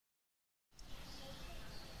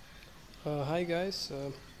Hi guys,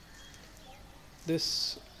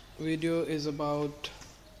 this video is about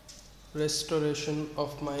restoration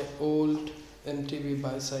of my old MTB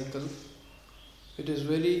bicycle. It is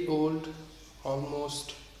very old,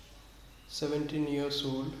 almost 17 years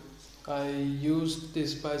old. I used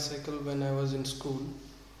this bicycle when I was in school,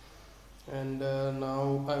 and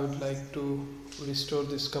now I would like to restore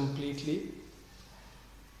this completely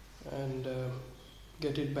and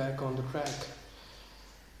get it back on the track.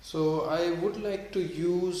 So I would like to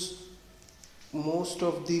use most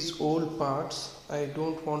of these old parts. I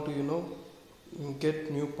don't want to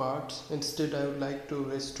get new parts. Instead, I would like to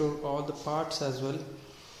restore all the parts as well.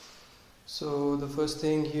 So the first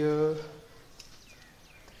thing here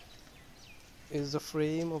is the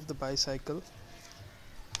frame of the bicycle.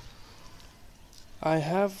 I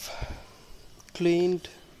have cleaned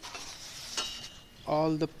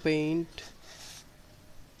all the paint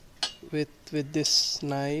with this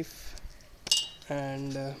knife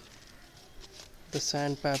and the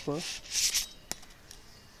sandpaper.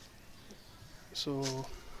 So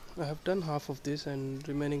I have done half of this, and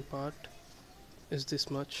remaining part is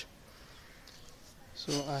this much.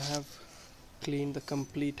 So I have cleaned the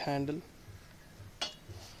complete handle.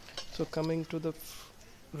 So coming to the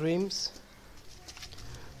rims,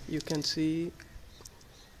 you can see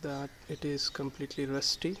that it is completely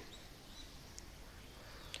rusty.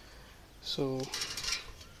 So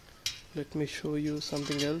let me show you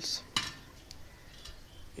something else.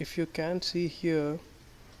 If you can see here,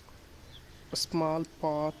 a small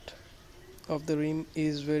part of the rim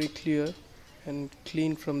is very clear and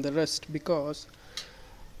clean from the rust, because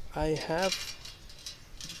I have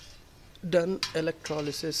done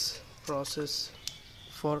electrolysis process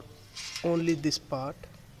for only this part,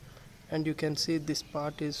 and you can see this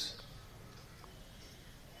part is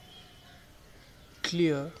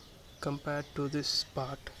clear compared to this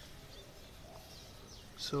part.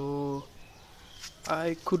 So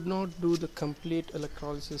I could not do the complete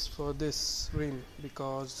electrolysis for this rim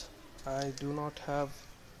because I do not have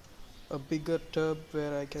a bigger tub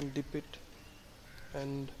where I can dip it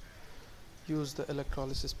and use the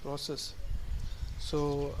electrolysis process.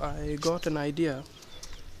 So I got an idea,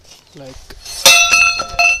 like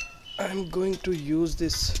I'm going to use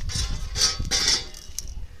this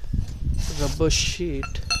rubber sheet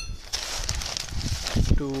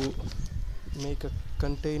to make a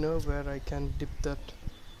container where I can dip that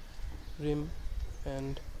rim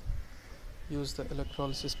and use the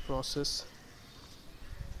electrolysis process,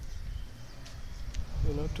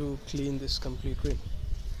 to clean this complete rim.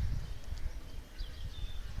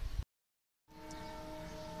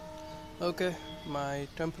 Okay, my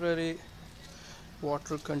temporary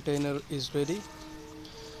water container is ready.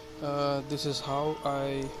 This is how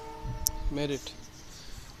I made it.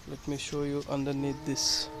 Let me show you underneath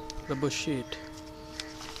this rubber sheet.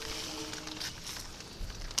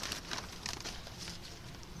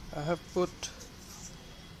 I have put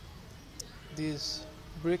these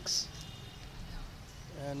bricks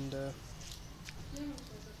and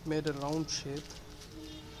made a round shape,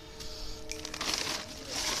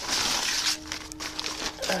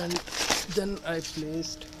 and then I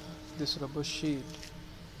placed this rubber sheet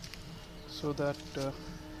so that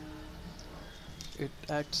it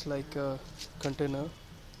acts like a container.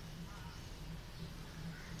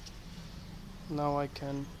 Now I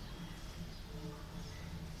can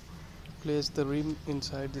place the rim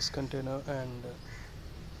inside this container and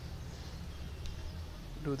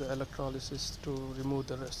do the electrolysis to remove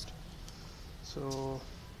the rust. So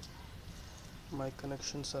my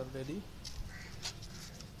connections are ready,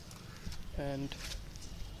 and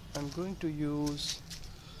I'm going to use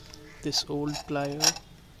this old plier,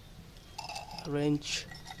 wrench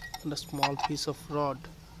and a small piece of rod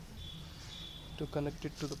to connect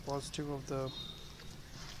it to the positive of the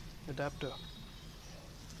adapter.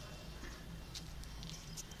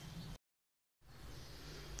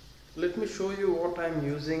 Let me show you what I'm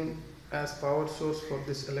using as power source for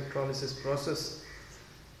this electrolysis process.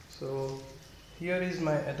 So here is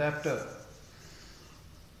my adapter.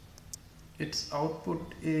 Its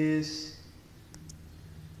output is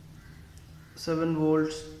 7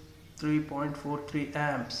 volts 3.43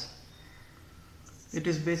 amps. It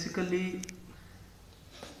is basically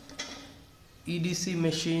EDC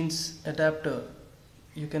machines adapter.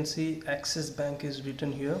 You can see Axis Bank is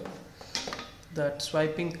written here. That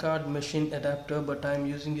swiping card machine adapter, but I am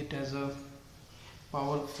using it as a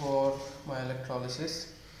power for my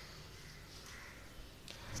electrolysis.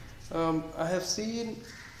 I have seen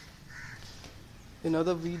in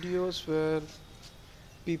other videos where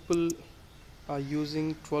people are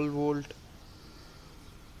using 12 volt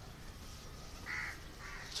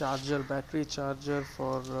battery charger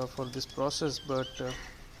for this process, but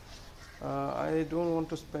I don't want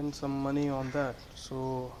to spend some money on that,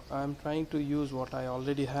 so I'm trying to use what I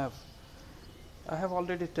already have. I have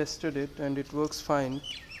already tested it and it works fine.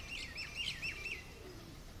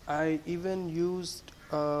 I even used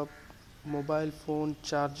a mobile phone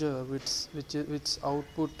charger which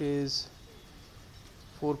output is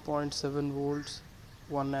 4.7 volts,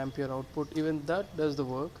 1 ampere output. Even that does the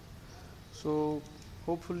work. So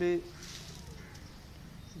hopefully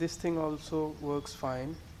this thing also works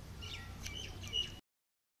fine.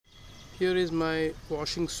 Here is my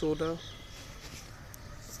washing soda.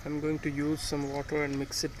 I'm going to use some water and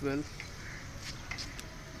mix it well.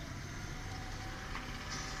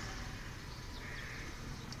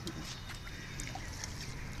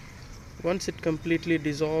 Once it completely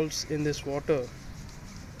dissolves in this water,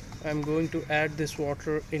 I'm going to add this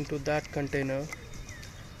water into that container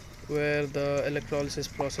where the electrolysis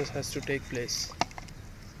process has to take place.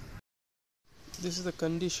 This is the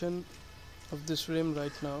condition of this rim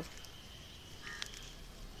right now.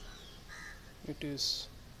 It is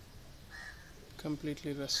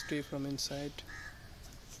completely rusty from inside,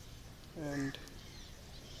 and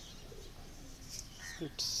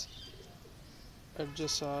its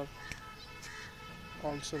edges are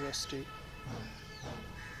also rusty.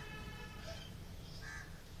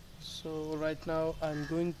 So right now I'm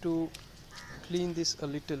going to clean this a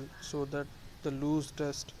little so that the loose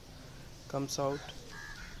dust comes out.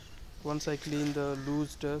 Once I clean the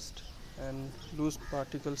loose dust and loose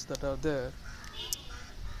particles that are there,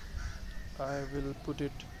 I will put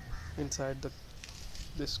it inside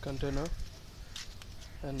this container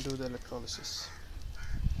and do the electrolysis.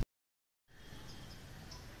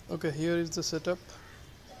 Okay, here is the setup.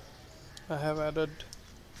 I have added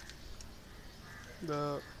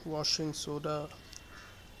the washing soda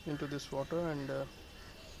into this water, and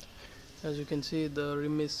as you can see, the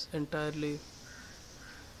rim is entirely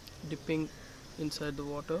dipping inside the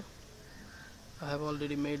water. I have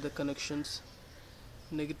already made the connections: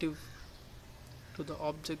 negative to the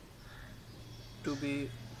object to be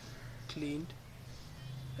cleaned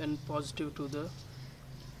and positive to the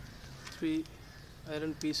 3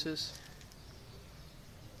 iron pieces.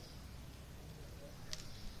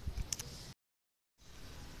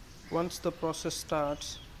 Once the process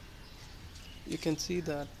starts, you can see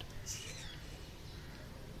that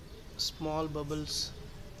small bubbles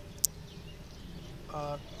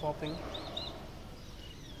are popping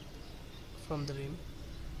from the rim.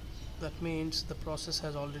 That means the process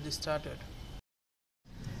has already started.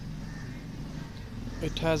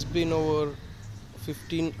 It has been over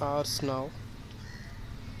 15 hours now,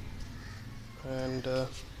 and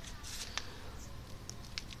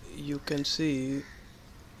you can see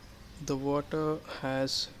the water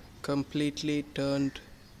has completely turned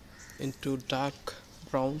into dark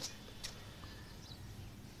brown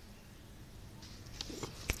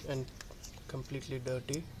and completely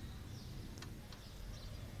dirty.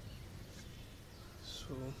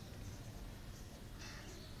 So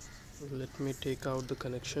let me take out the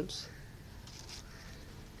connections.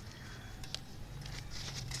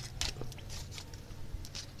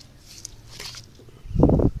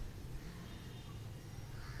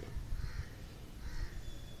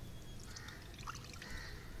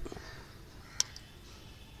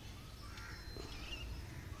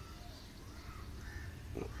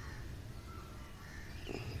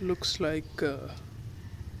 Looks like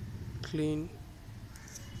clean.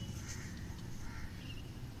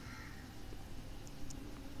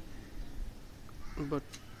 But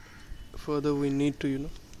further we need to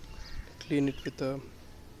clean it with a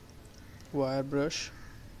wire brush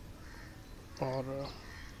or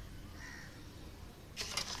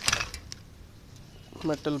a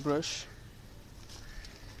metal brush.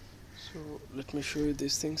 So let me show you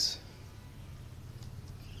these things.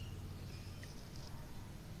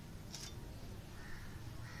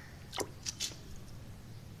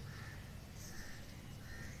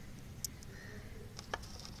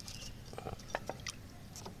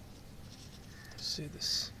 See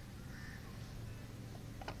this.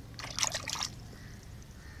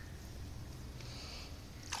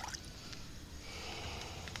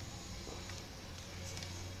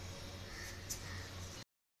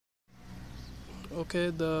 Okay,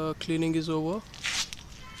 the cleaning is over,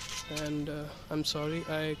 and I'm sorry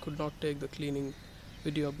I could not take the cleaning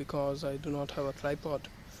video because I do not have a tripod.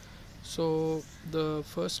 So the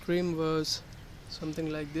first rim was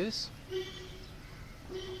something like this.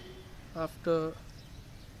 After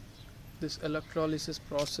this electrolysis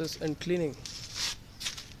process and cleaning,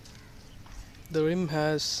 the rim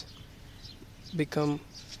has become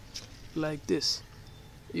like this.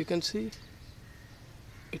 You can see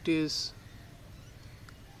it is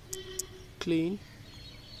clean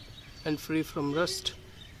and free from rust.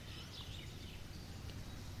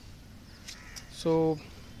 So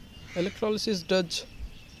electrolysis does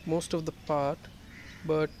most of the part,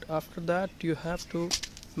 but after that you have to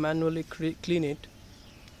manually clean it.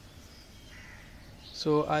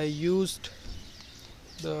 So I used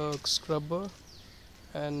the scrubber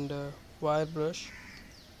and wire brush.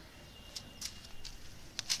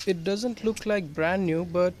 It doesn't look like brand new,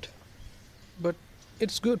 but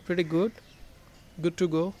it's good, pretty good to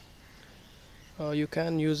go. You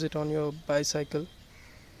can use it on your bicycle.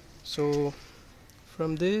 So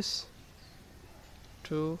from this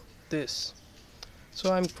to this,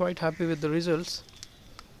 so I'm quite happy with the results.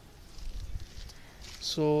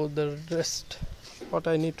 So the rest, what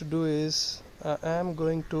I need to do is I am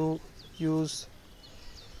going to use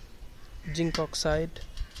zinc oxide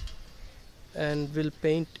and will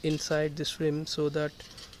paint inside this rim so that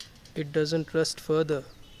it doesn't rust further.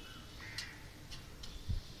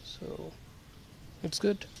 So it's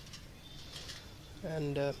good,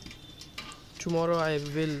 and tomorrow I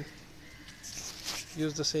will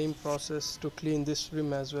use the same process to clean this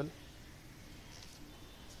rim as well.